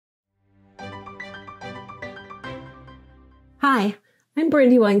Hi, I'm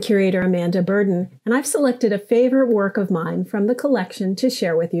Brandywine curator Amanda Burdan, and I've selected a favorite work of mine from the collection to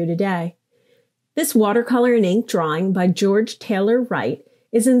share with you today. This watercolor and ink drawing by George Taylor Wright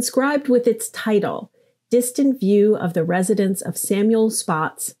is inscribed with its title, Distant View of the Residence of Samuel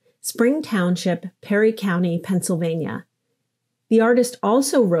Spots, Spring Township, Perry County, Pennsylvania. The artist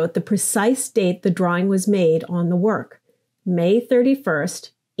also wrote the precise date the drawing was made on the work, May 31st,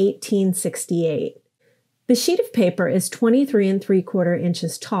 1868. The sheet of paper is 23 3/4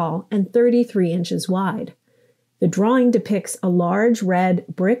 inches tall and 33 inches wide. The drawing depicts a large red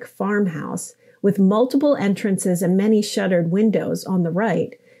brick farmhouse with multiple entrances and many shuttered windows on the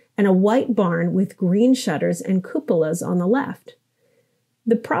right, and a white barn with green shutters and cupolas on the left.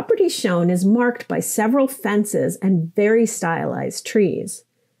 The property shown is marked by several fences and very stylized trees.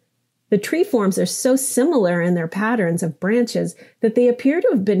 The tree forms are so similar in their patterns of branches that they appear to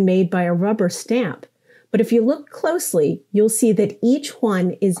have been made by a rubber stamp. But if you look closely, you'll see that each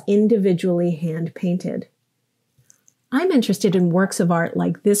one is individually hand-painted. I'm interested in works of art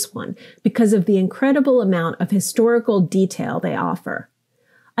like this one because of the incredible amount of historical detail they offer.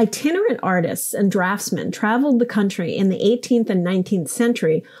 Itinerant artists and draftsmen traveled the country in the 18th and 19th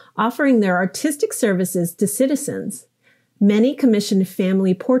century, offering their artistic services to citizens. Many commissioned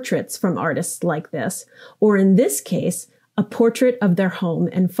family portraits from artists like this, or in this case, a portrait of their home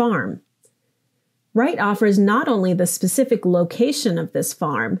and farm. Wright offers not only the specific location of this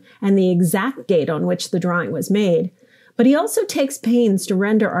farm and the exact date on which the drawing was made, but he also takes pains to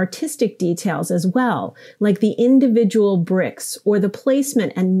render artistic details as well, like the individual bricks or the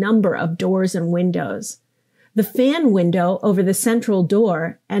placement and number of doors and windows. The fan window over the central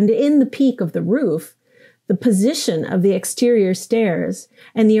door and in the peak of the roof, the position of the exterior stairs,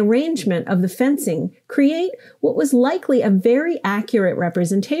 and the arrangement of the fencing create what was likely a very accurate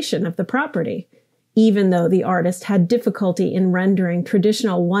representation of the property, even though the artist had difficulty in rendering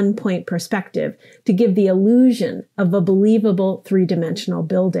traditional one-point perspective to give the illusion of a believable three-dimensional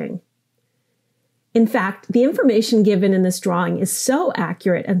building. In fact, the information given in this drawing is so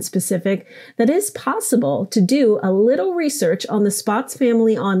accurate and specific that it is possible to do a little research on the Spots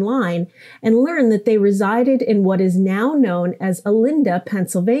family online and learn that they resided in what is now known as Olinda,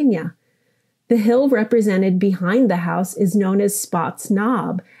 Pennsylvania. The hill represented behind the house is known as Spots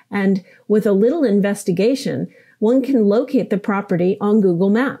Knob, and with a little investigation, one can locate the property on Google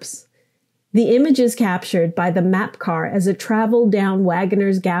Maps. The images captured by the map car as it traveled down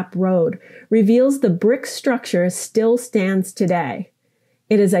Wagoner's Gap Road reveals the brick structure still stands today.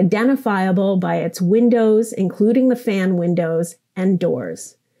 It is identifiable by its windows, including the fan windows and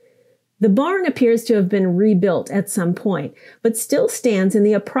doors. The barn appears to have been rebuilt at some point, but still stands in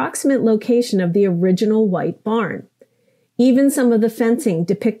the approximate location of the original white barn. Even some of the fencing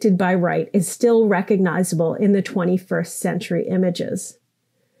depicted by Wright is still recognizable in the 21st century images.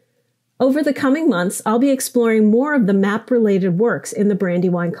 Over the coming months, I'll be exploring more of the map-related works in the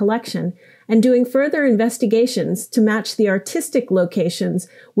Brandywine collection and doing further investigations to match the artistic locations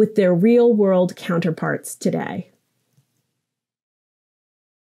with their real-world counterparts today.